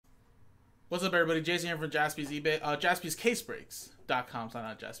What's up, everybody? Jason here from JaspysCaseBreaks.com. So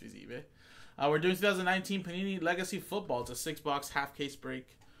not Jaspys eBay. We're doing 2019 Panini Legacy Football. It's a 6-box half case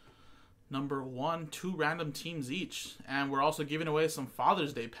break. Number 1, 2 random teams each. And we're also giving away some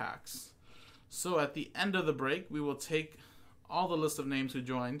Father's Day packs. So at the end of the break, we will take all the list of names who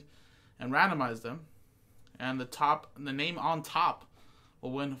joined and randomize them. And the name on top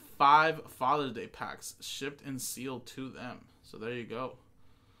will win 5 Father's Day packs shipped and sealed to them. So there you go.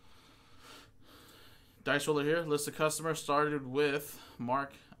 Dice roller here. List of customers started with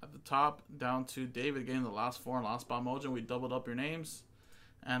Mark at the top down to David getting the last 4 and last spot mojo. We doubled up your names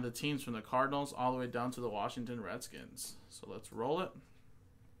and the teams from the Cardinals all the way down to the Washington Redskins. So let's roll it.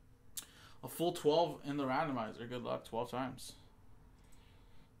 A full 12 in the randomizer. Good luck 12 times.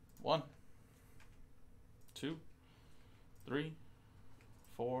 1, 2, 3,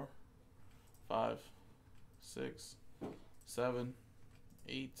 4, 5, 6, 7,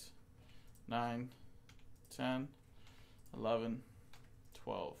 8, 9, 10, 11,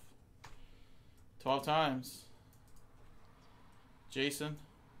 12. 12 times. Jason.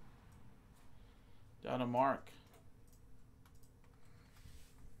 Down to Mark.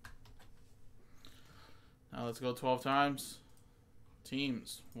 Now let's go 12 times.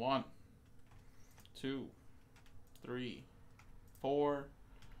 Teams. 1, 2, 3, 4,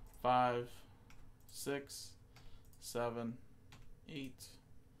 5, 6, 7, 8,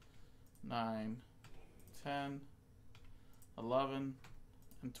 9, 10, 11,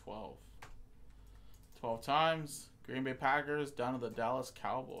 and 12. 12 times. Green Bay Packers down to the Dallas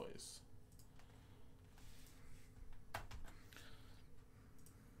Cowboys.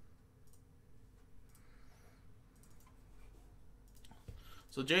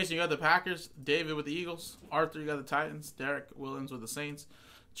 So Jason, you got the Packers. David with the Eagles. Arthur, you got the Titans. Derek Williams with the Saints.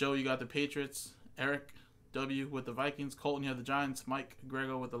 Joe, you got the Patriots. Eric W with the Vikings. Colton, you have the Giants. Mike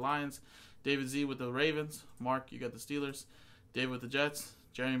Grego with the Lions. David Z with the Ravens. Mark, you got the Steelers. David with the Jets.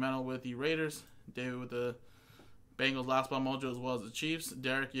 Jeremy Mennel with the Raiders. David with the Bengals last spot mojo as well as the Chiefs.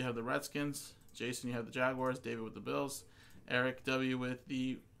 Derek, you have the Redskins. Jason, you have the Jaguars. David with the Bills. Eric W with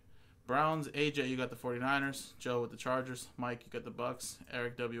the Browns. AJ, you got the 49ers. Joe with the Chargers. Mike, you got the Bucks.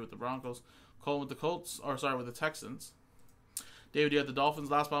 Eric W with the Broncos. Colton with the with the Texans. David, you got the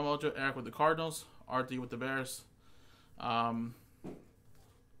Dolphins last spot mojo. Eric with the Cardinals. Arthur with the Bears.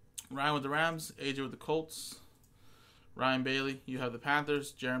 Ryan with the Rams, AJ with the Colts, Ryan Bailey, you have the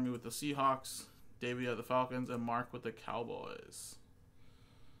Panthers, Jeremy with the Seahawks, David, you have the Falcons, and Mark with the Cowboys.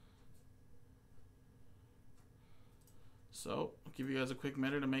 So, I'll give you guys a quick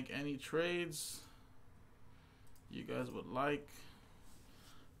minute to make any trades you guys would like.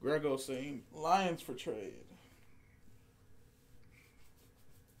 Grego saying Lions for trade.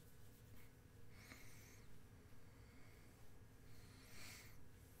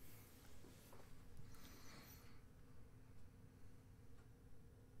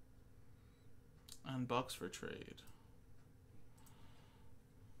 And Bucks for trade.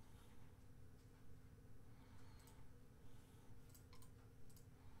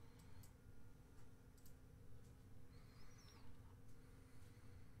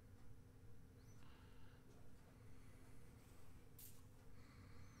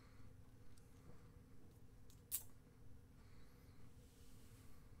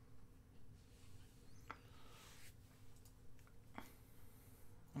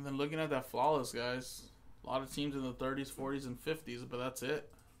 And then looking at that flawless, guys, a lot of teams in the 30s, 40s, and 50s, but that's it.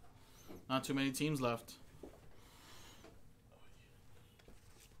 Not too many teams left.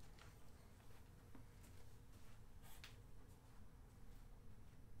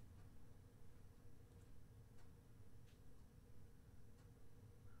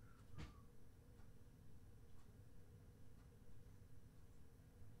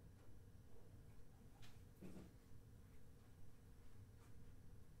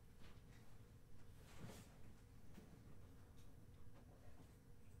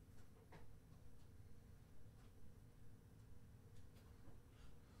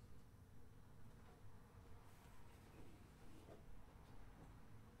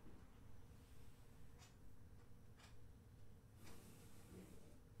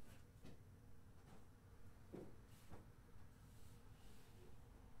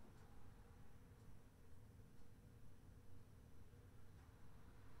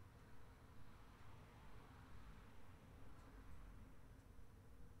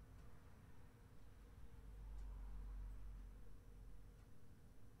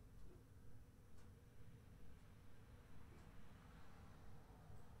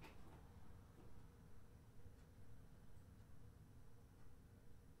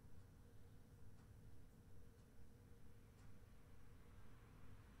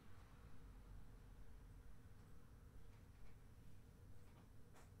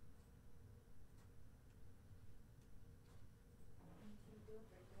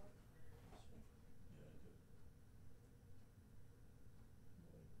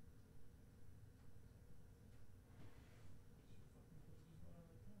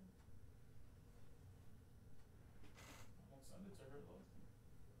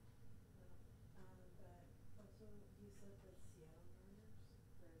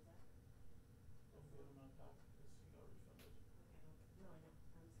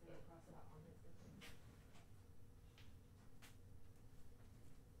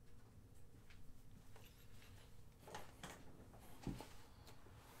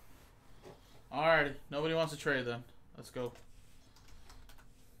 Alrighty, nobody wants to trade then. Let's go.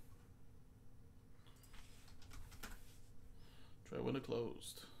 Trade window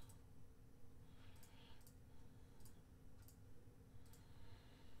closed.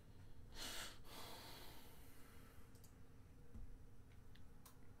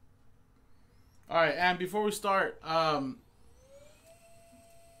 Alright, and before we start,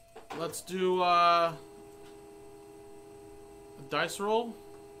 let's do a dice roll.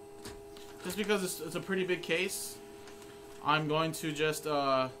 Just because it's a pretty big case, I'm going to just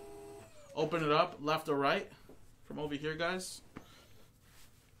open it up left or right from over here, guys.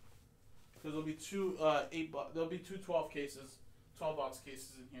 Because there'll be two there'll be two 12 cases, 12 box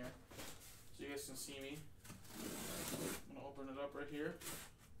cases in here, so you guys can see me. I'm gonna open it up right here.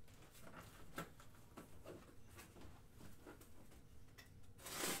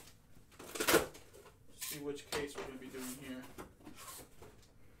 See which case we're gonna be doing here.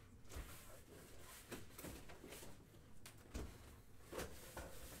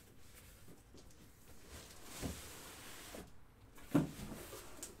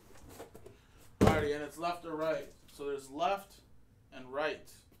 And it's left or right. So there's left and right.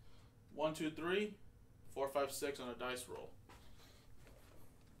 1, 2, 3, 4, 5, 6 on a dice roll.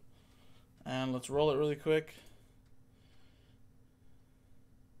 And let's roll it really quick.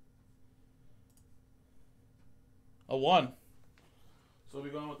 A 1. So we'll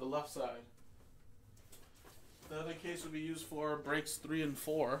be going with the left side. The other case would be used for breaks 3 and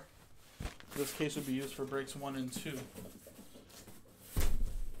 4. This case would be used for breaks 1 and 2.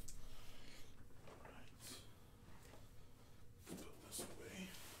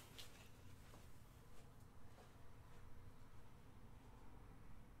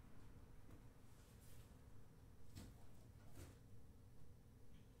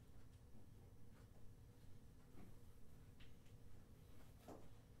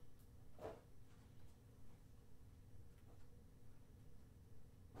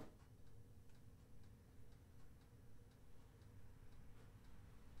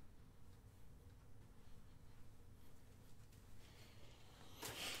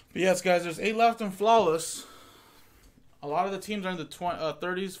 But yes, guys, there's 8 left in Flawless. A lot of the teams are in the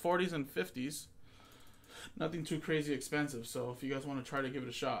 30s, 40s, and 50s. Nothing too crazy expensive, so if you guys want to try to give it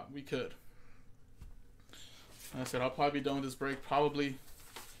a shot, we could. Like I said, I'll probably be done with this break probably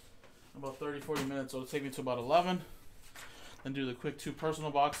about 30, 40 minutes, so it'll take me to about 11. Then do the quick 2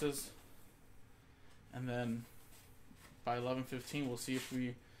 personal boxes. And then by 11:15, we'll see if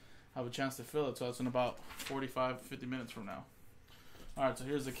we have a chance to fill it. So that's in about 45, 50 minutes from now. Alright, so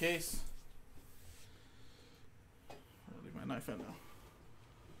here's the case. I'll leave my knife in now.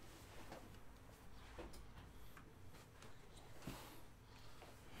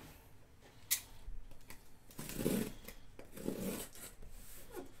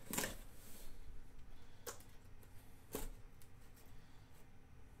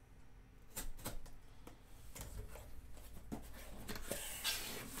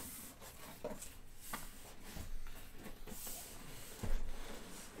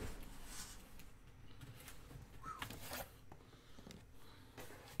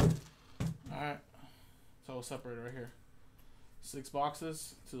 Alright, so we'll separate it right here. 6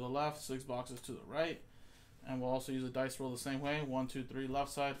 boxes to the left, 6 boxes to the right. And we'll also use a dice roll the same way. 1, 2, 3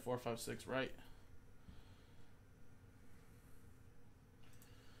 left side, 4, 5, 6 right.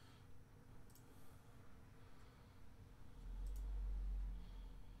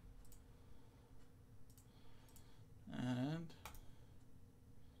 And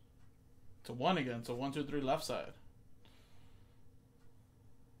to 1 again, so 1, 2, 3 left side.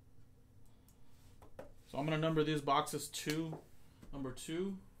 So I'm going to number these boxes number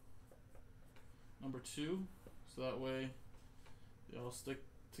 2, so that way they all stick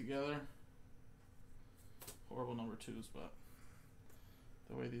together. Horrible number 2s, but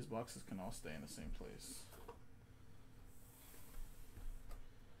that way these boxes can all stay in the same place.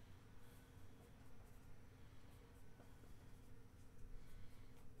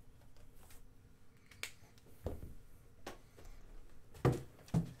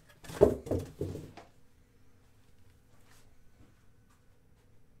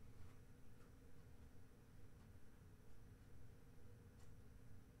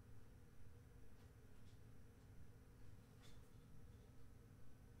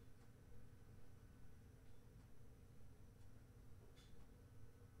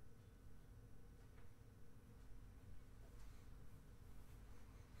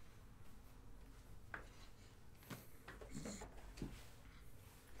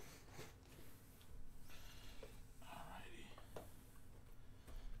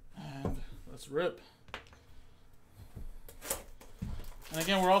 Let's rip. And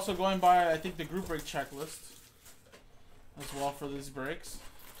again, we're also going by, I think, the group break checklist as well for these breaks.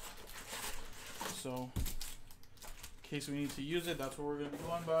 So, in case we need to use it, that's what we're going to be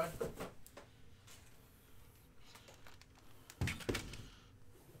going by.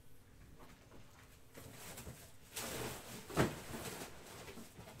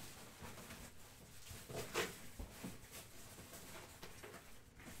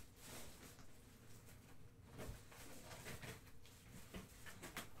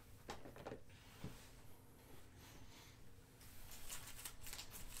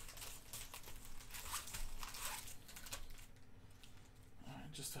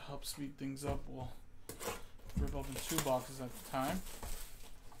 Just to help speed things up, we'll rip open 2 boxes at a time.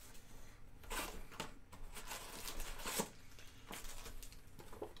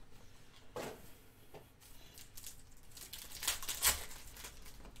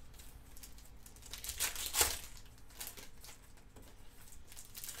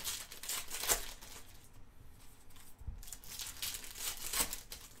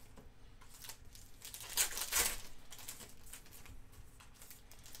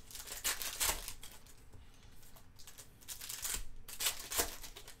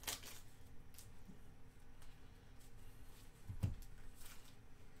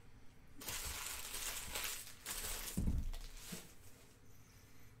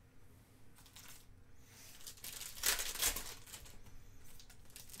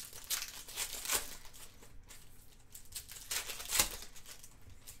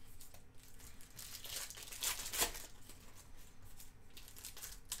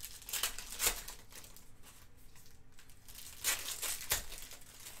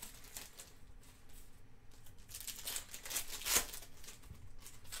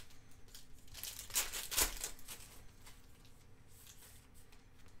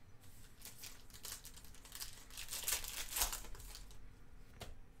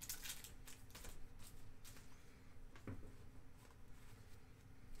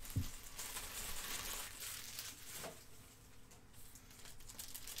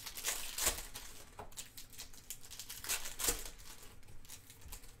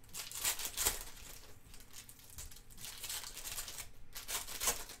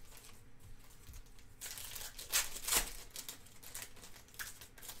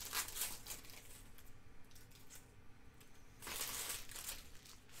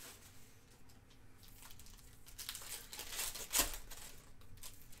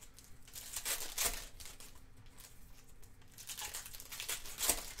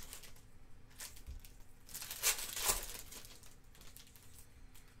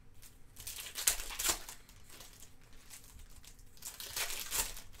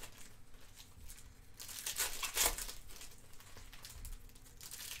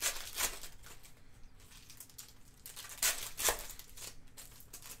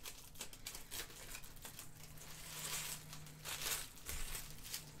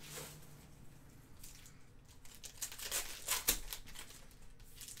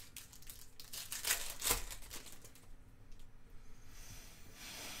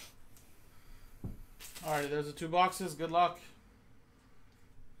 Alright, there's the 2 boxes. Good luck.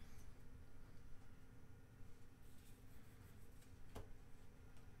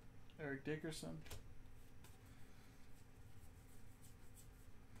 Eric Dickerson.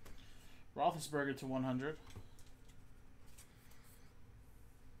 Roethlisberger to 100.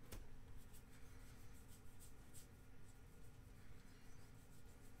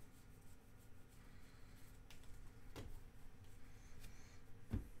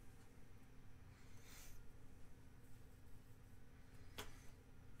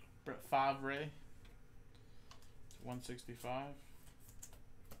 Brett Favre to 165.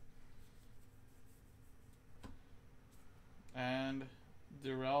 And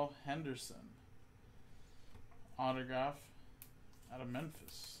Darrell Henderson autograph out of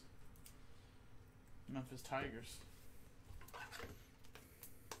Memphis Tigers.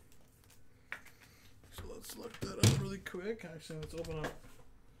 So let's look that up really quick. Actually, let's open up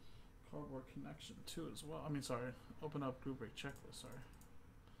Cardboard Connection 2 as well. I mean, sorry, open up Group Break Checklist, sorry.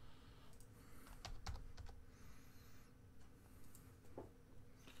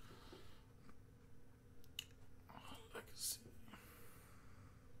 Legacy.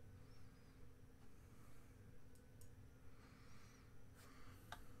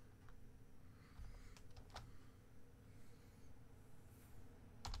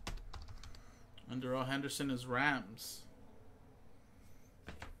 And Darrell Henderson is Rams.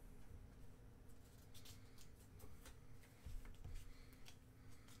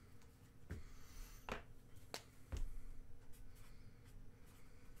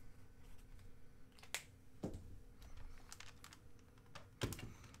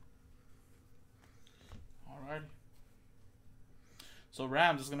 So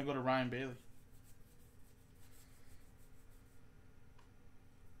Rams is going to go to Ryan Bailey.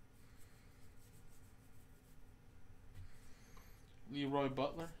 Leroy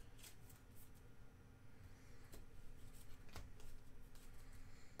Butler.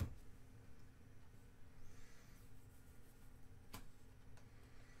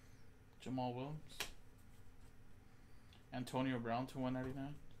 Jamal Williams. Antonio Brown to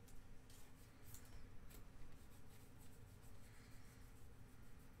 199.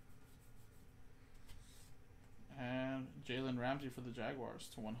 And Jalen Ramsey for the Jaguars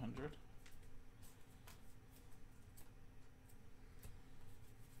to 100.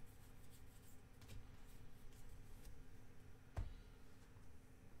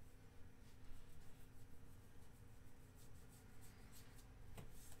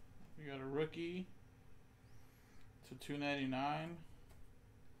 We got a rookie to 299.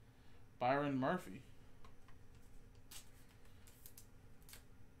 Byron Murphy.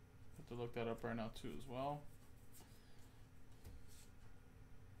 Have to look that up right now too as well.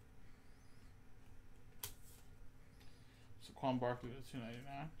 Saquon Barkley to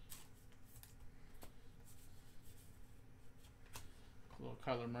 299. A little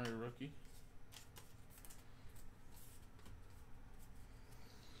Kyler Murray rookie.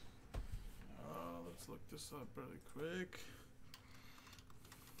 Let's look this up really quick.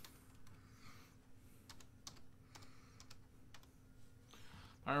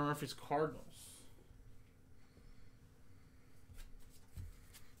 Byron Murphy's Cardinals.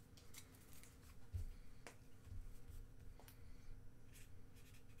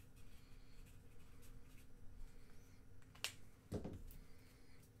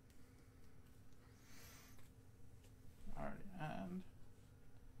 Alright, and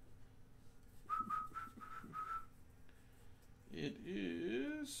it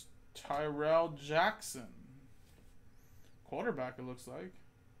is Tyrell Jackson. Quarterback, it looks like.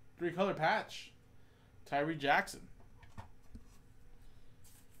 3-color patch. Tyree Jackson.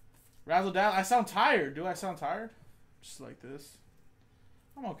 Razzle down. I sound tired. Do I sound tired? Just like this.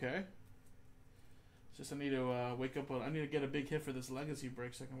 I'm okay. It's just I need to wake up. I need to get a big hit for this legacy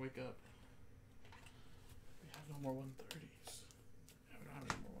break so I can wake up. We have no more 130s. Yeah, we don't have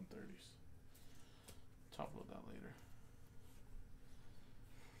any more 130s. Top load that later.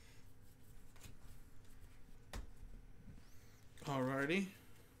 Alrighty.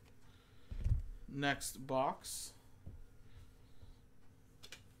 Next box.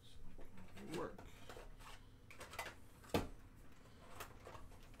 Work.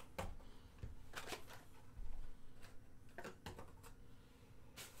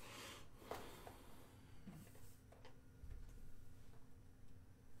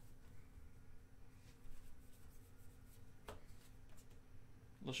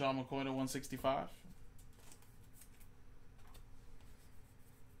 LaShawn McCoy to 165.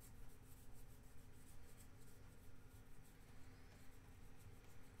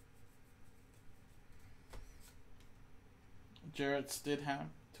 Jarrett Stidham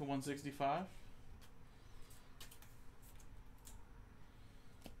to 165.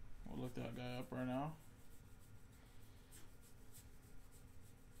 We'll look that guy up right now.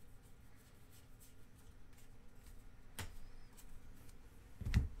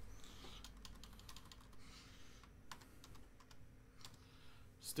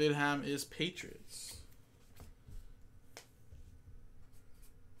 Stidham is Patriots.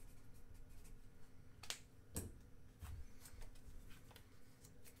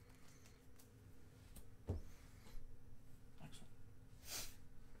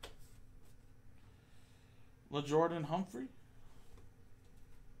 LaJordan Humphrey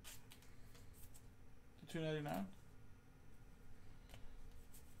to 299.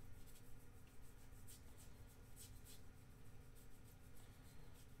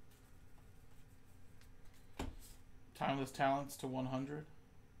 Timeless Talents to 100.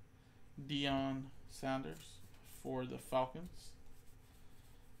 Deion Sanders for the Falcons.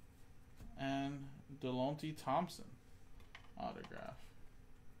 And Delonte Thompson autograph.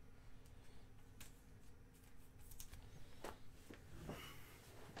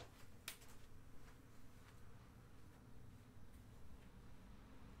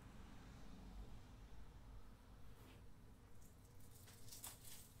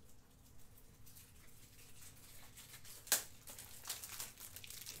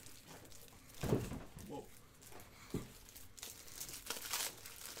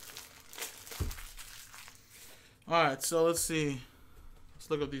 Alright, so let's see. Let's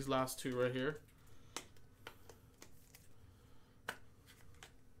look up these last two right here.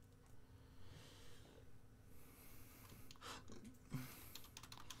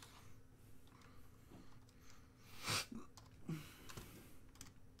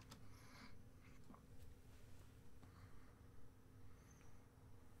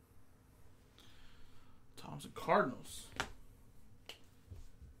 Rams and Cardinals.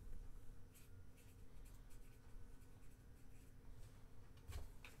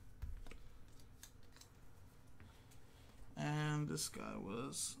 And this guy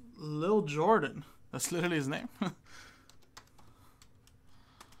was Lil Jordan. That's literally his name.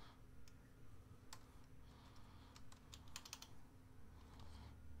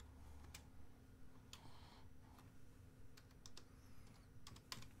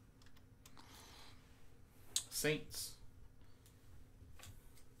 Saints.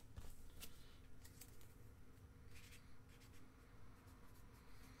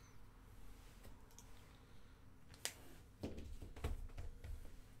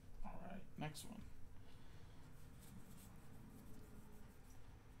 All right, next one.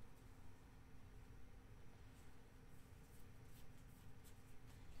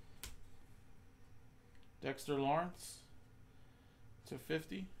 Dexter Lawrence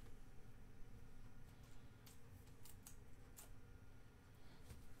 /50.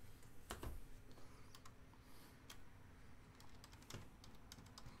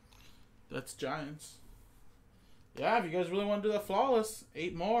 That's Giants. Yeah, if you guys really want to do that flawless,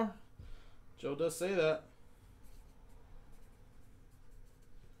 8 more. Joe does say that.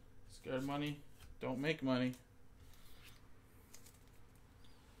 Scared money, don't make money.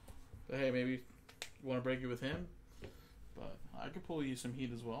 But hey, maybe you want to break it with him. But I could pull you some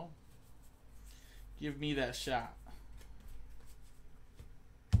heat as well. Give me that shot.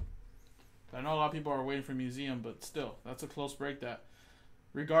 I know a lot of people are waiting for Museum, but still, that's a close break that,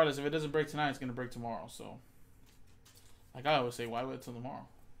 regardless, if it doesn't break tonight, it's going to break tomorrow. So, like I always say, why wait till tomorrow?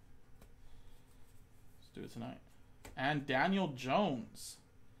 Let's do it tonight. And Daniel Jones.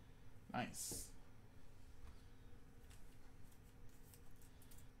 Nice.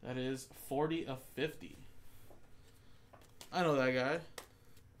 That is 40/50. I know that guy.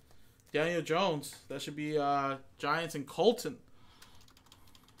 Daniel Jones. That should be Giants and Colton.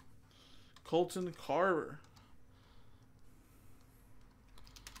 Colton Carver.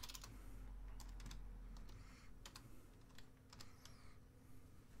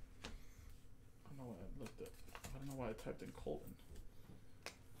 I don't know why I looked at. I don't know why I typed in Colton.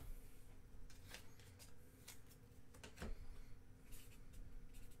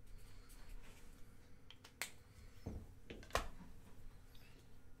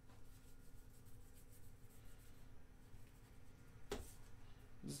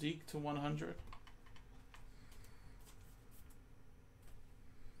 Zeke /100.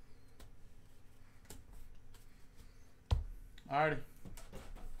 Alrighty.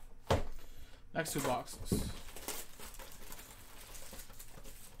 Next 2 boxes.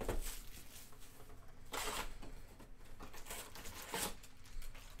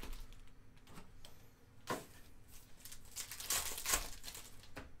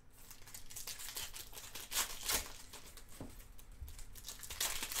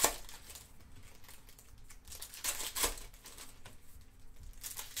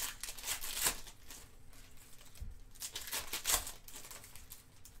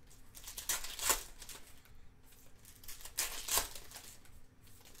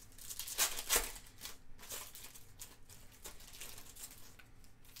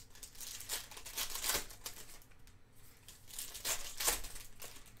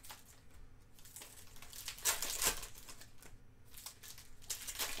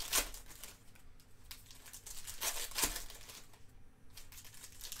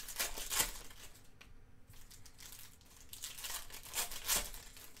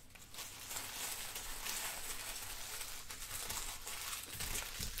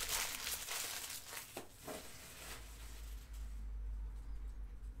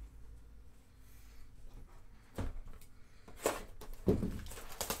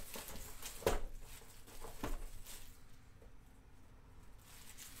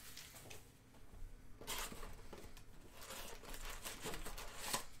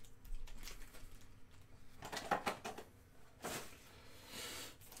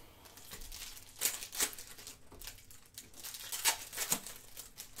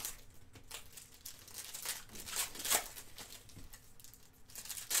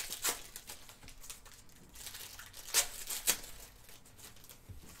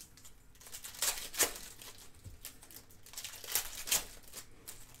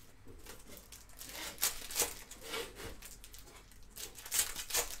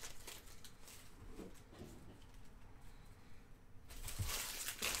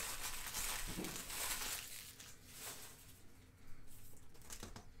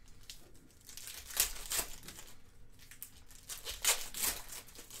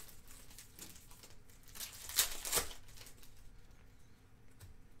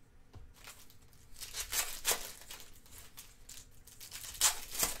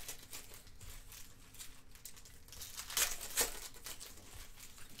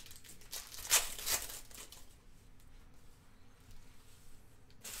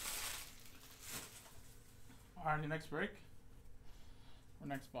 Alrighty, next break. Or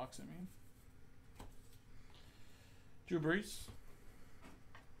next box, I mean. Drew Brees.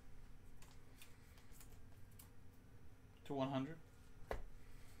 To 100. Oops,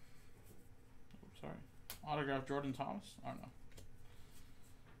 sorry. Autograph Jordan Thomas? I don't know.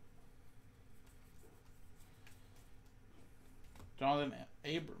 Jonathan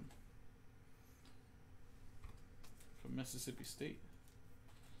Abram. From Mississippi State.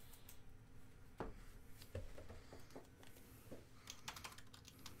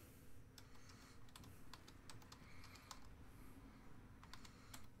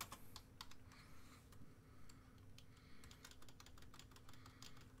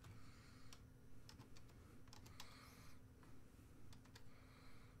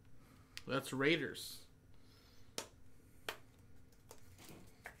 That's Raiders.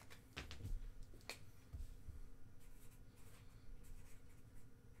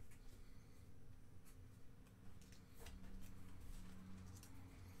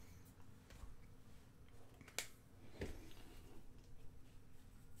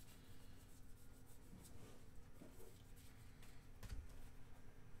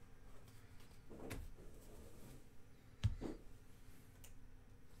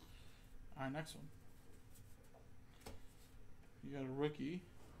 Alright, next one. You got a rookie,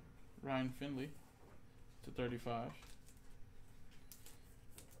 Ryan Finley, to 35.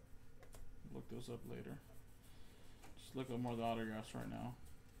 Look those up later. Just look up more of the autographs right now.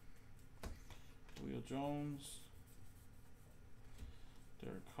 Julio Jones,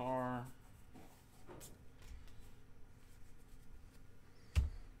 Derek Carr,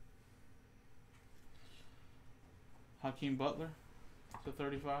 Hakeem Butler to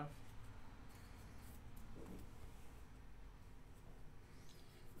 35.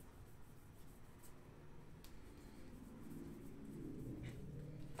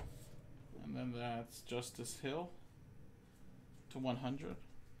 And then that's Justice Hill to 100.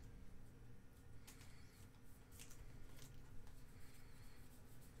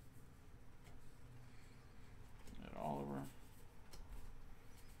 And Oliver.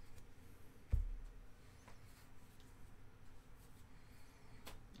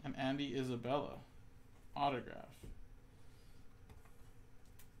 And Andy Isabella autograph.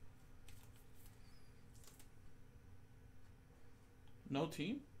 No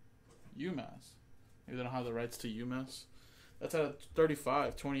team? UMass. Maybe they don't have the rights to UMass. That's at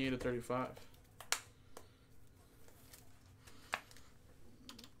 35, 28 to 35.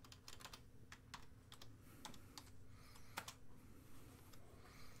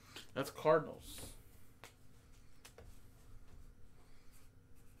 That's Cardinals.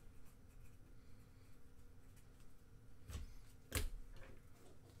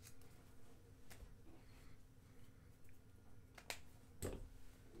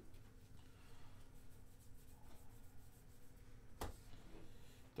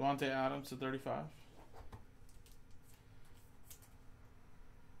 Devontae Adams to 35.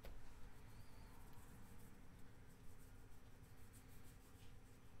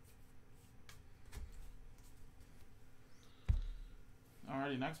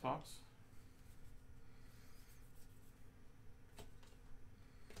 Alrighty, next box.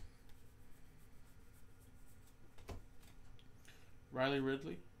 Riley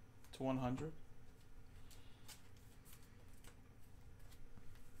Ridley to 100.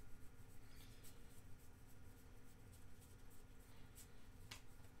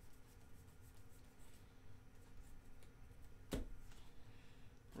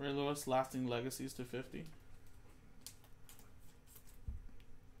 Ray Lewis, Lasting Legacies to 50.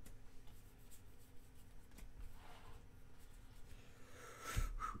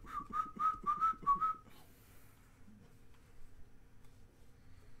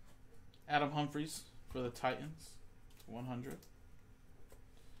 Adam Humphries for the Titans to 100.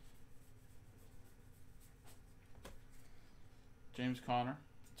 James Conner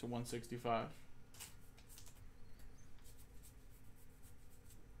to 165.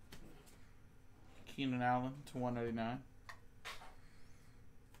 Keenan Allen to 199.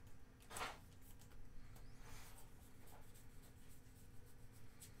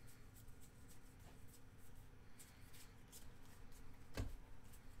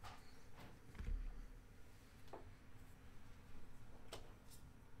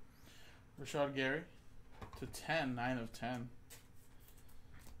 Rashad Gary to 10, 9 of 10.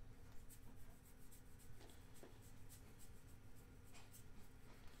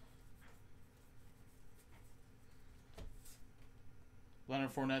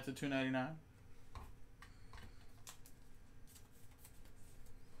 Leonard Fournette to 299.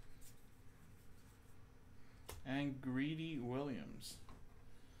 And Greedy Williams.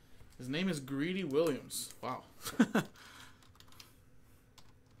 His name is Greedy Williams. Wow.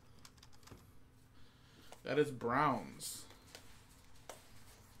 That is Browns.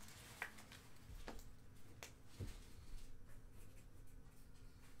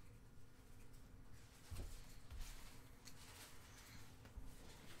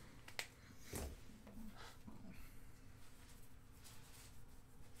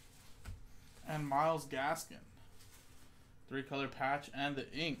 And Myles Gaskin. 3-color patch and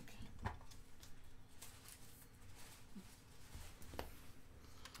the ink.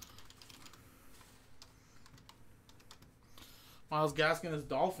 Myles Gaskin is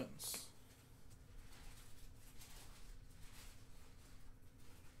Dolphins.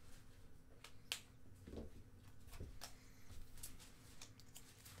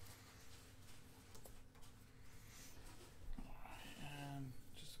 And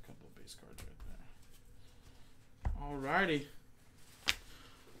just a couple of base cards right there. Alrighty.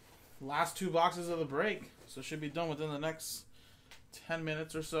 Last 2 boxes of the break. So it should be done within the next 10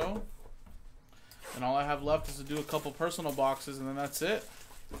 minutes or so. And all I have left is to do a couple personal boxes, and then that's it.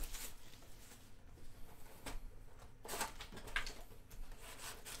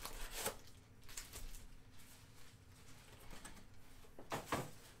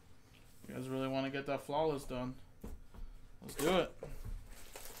 You guys really want to get that flawless done? Let's do it.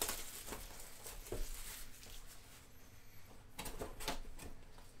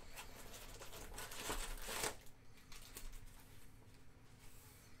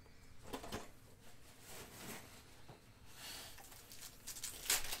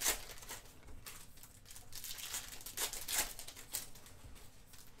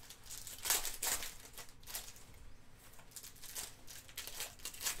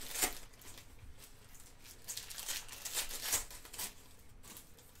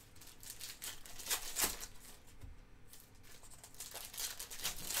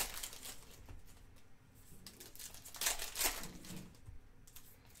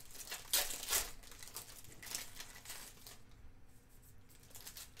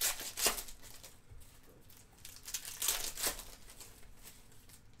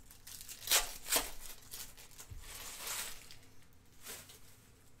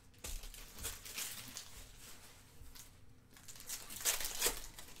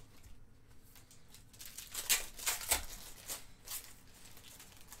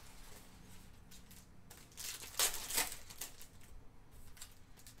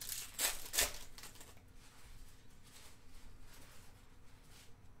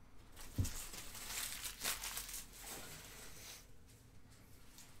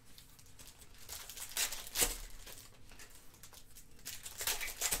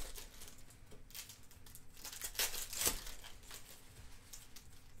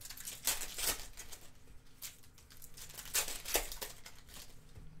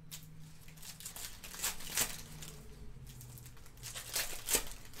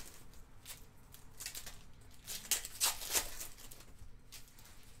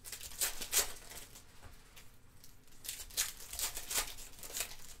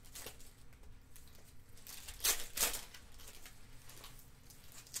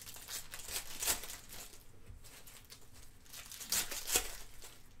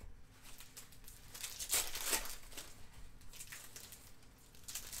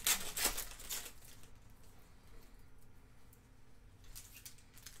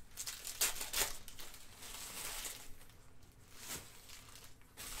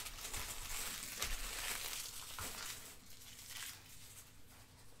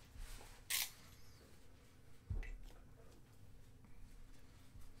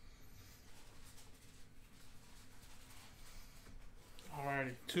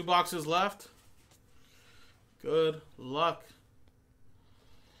 Alrighty, 2 boxes left. Good luck.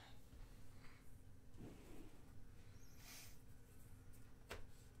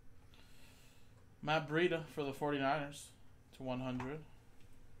 Matt Breida for the 49ers to 100.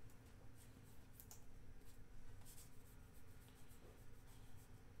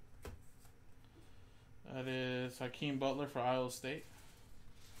 That is Hakeem Butler for Iowa State.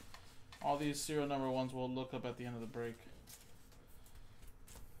 All these serial number ones we'll look up at the end of the break.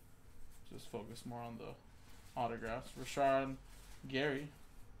 Just focus more on the autographs. Rashawn Gary.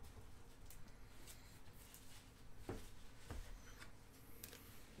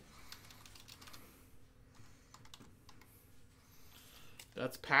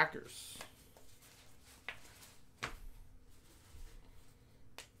 That's Packers.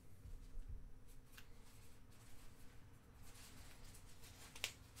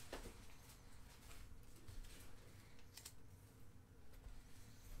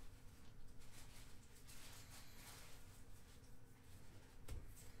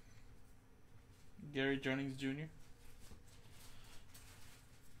 Gary Jennings Jr.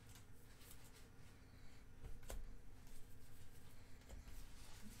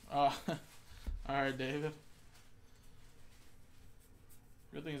 All right, David.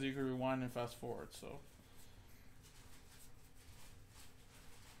 Good thing is you can rewind and fast forward. So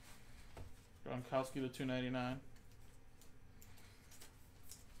Gronkowski to 299.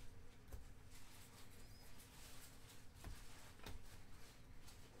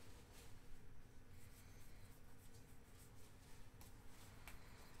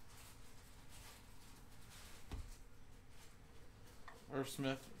 Irv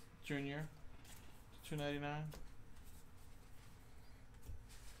Smith Jr. to 299.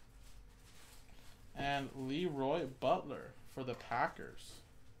 And Leroy Butler for the Packers.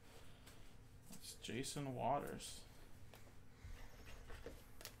 That's Jason Waters.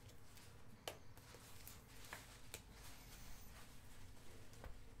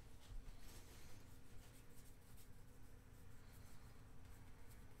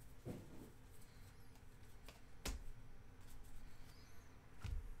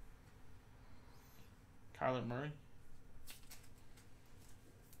 Kyler Murray.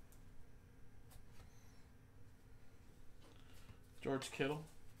 George Kittle.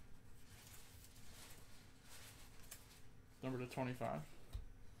 Number to 25.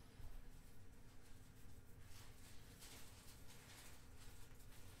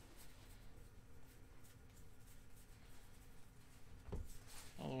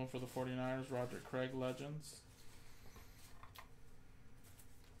 Another one for the 49ers, Roger Craig Legends.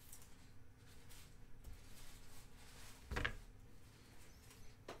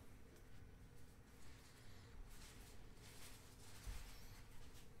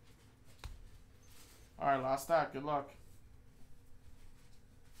 All right, last stack. Good luck.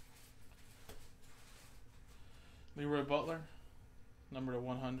 Leroy Butler, number to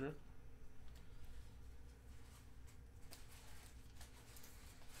 100.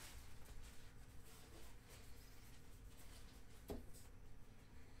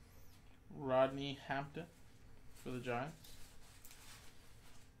 Rodney Hampton for the Giants.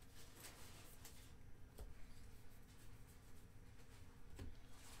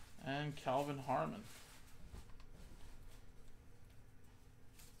 And Calvin Harmon.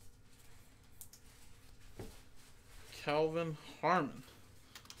 Calvin Harmon.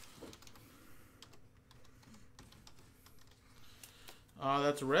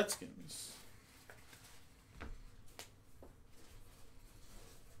 That's Redskins.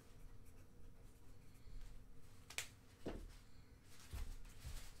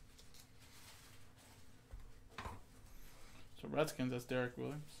 So Redskins, that's Derek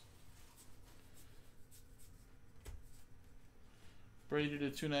Williams. Brady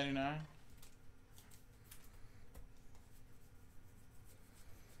to 299.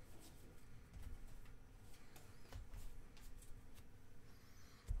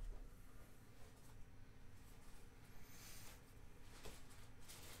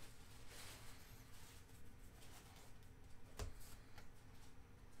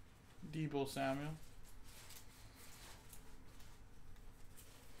 Deebo Samuel.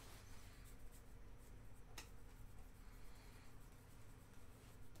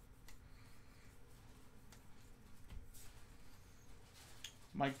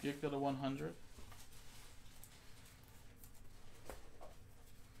 Mike Ditka to 100.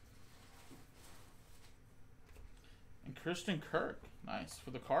 And Christian Kirk, nice,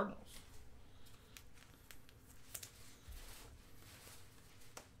 for the Cardinals.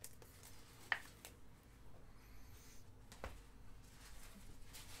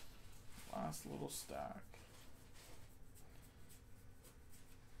 Last little stack.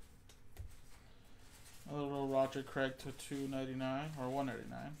 A little Roger Craig to 299 or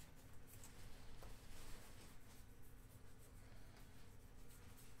 199.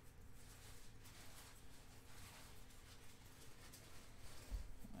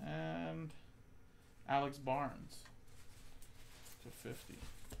 And Alex Barnes to 50.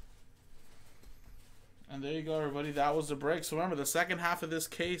 And there you go, everybody. That was the break. So remember, the second half of this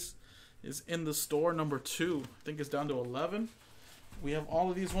case is in the store. Number 2, I think it's down to 11. We have all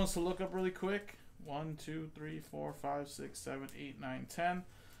of these ones to look up really quick. 1, 2, 3, 4, 5, 6, 7, 8, 9, 10.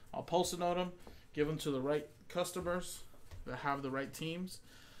 I'll post-it note them, give them to the right customers that have the right teams.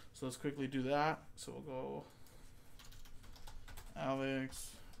 So let's quickly do that. So we'll go Alex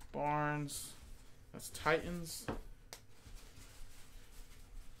Barnes. That's Titans.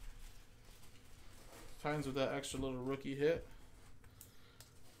 Titans with that extra little rookie hit.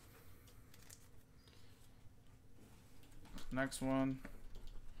 Next one.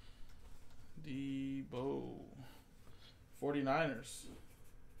 Deebo. 49ers.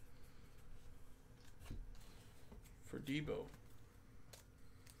 for Debo.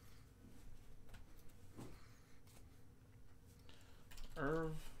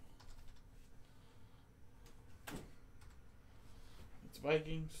 Irv. It's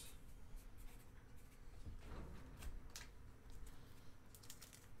Vikings.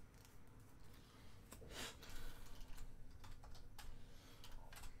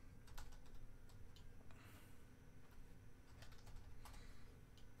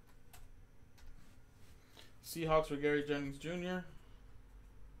 Seahawks for Gary Jennings Jr.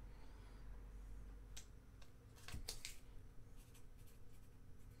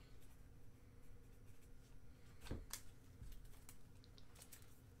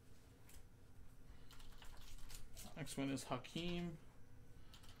 Next one is Hakeem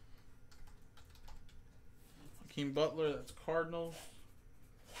Butler, that's Cardinals.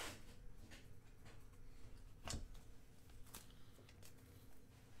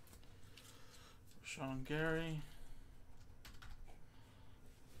 Sean Gary,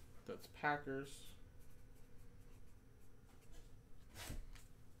 that's Packers.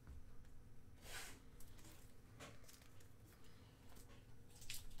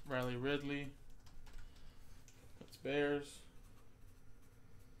 Riley Ridley, that's Bears.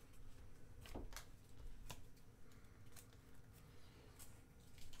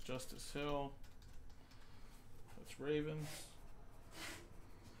 Justice Hill, that's Ravens.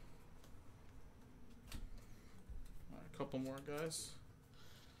 A couple more guys.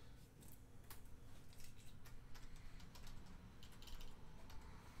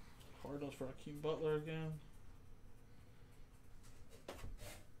 Cardinals for Hakeem Butler again.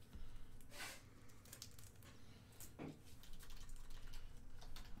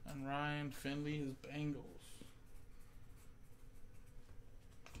 And Ryan Finley, his Bengals.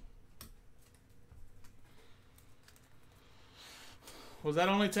 Was that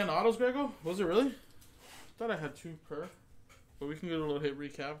only 10 autos, Grego? Was it really? I thought I had 2 per. But we can get a little hit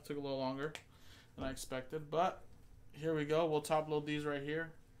recap. It took a little longer than I expected. But here we go. We'll top load these right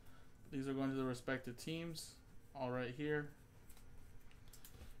here. These are going to the respective teams. All right here.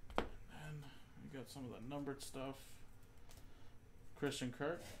 And we got some of the numbered stuff. Christian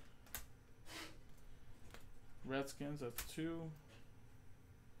Kirk. Redskins, that's 2.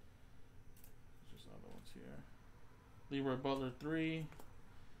 There's other ones here. Leroy Butler 3.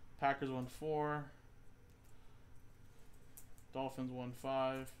 Packers 1-4. Dolphins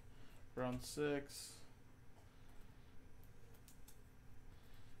 1-5. Browns 6.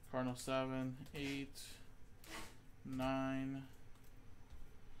 Cardinals 7, 8, 9,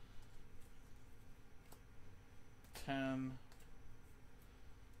 10,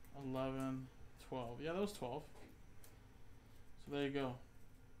 11, 12. Yeah, that was 12. So there you go.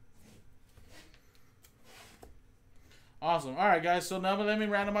 Awesome. All right, guys. So now let me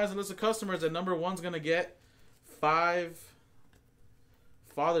randomize the list of customers. And number 1's going to get 5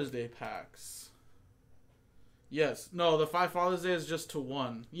 Father's Day packs. Yes. No, the 5 Father's Day is just to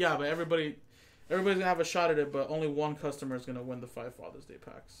 1. Yeah, but everybody's going to have a shot at it, but only 1 customer is going to win the 5 Father's Day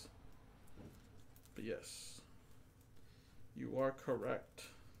packs. But yes, you are correct.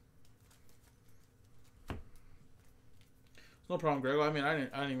 No problem, Grego. I mean, I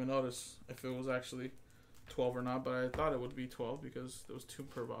didn't even notice if it was actually 12 or not, but I thought it would be 12 because there was 2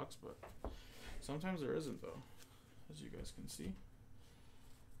 per box, but sometimes there isn't, though, as you guys can see.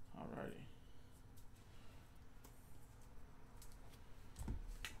 Alrighty.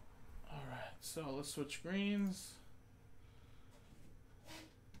 Alright, so let's switch screens.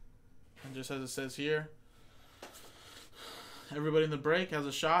 And just as it says here, everybody in the break has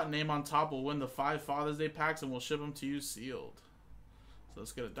a shot. Name on top will win the 5 Father's Day packs, and we'll ship them to you sealed. So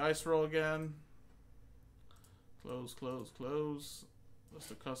let's get a dice roll again. Close, close, close.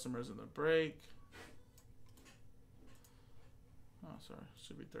 List of customers in the break. Oh, sorry.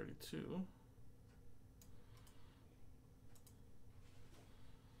 Should be 32.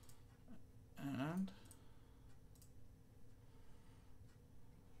 And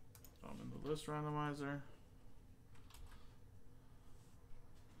I'm in the list randomizer.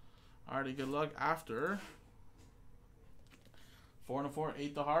 Alrighty, good luck after 4 and a 4,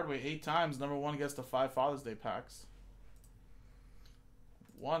 8 the hard way, 8 times. Number 1 gets the 5 Father's Day packs.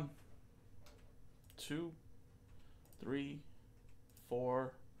 1, 2, 3,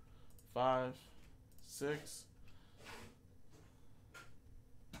 4, 5, 6,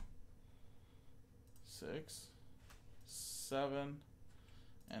 7,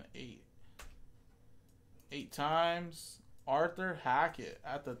 and 8. 8 times. Arthur Hackett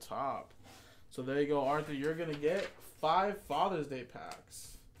at the top. So there you go, Arthur. You're going to get 5 Father's Day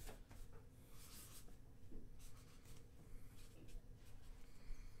packs.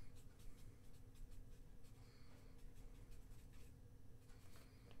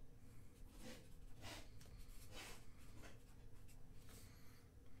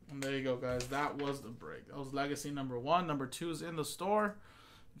 you go, guys. That was the break. That was Legacy number 1. Number 2 is in the store.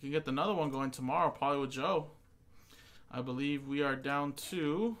 You can get another one going tomorrow, probably with Joe. I believe we are down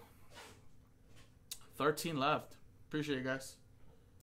to 13 left. Appreciate it, guys.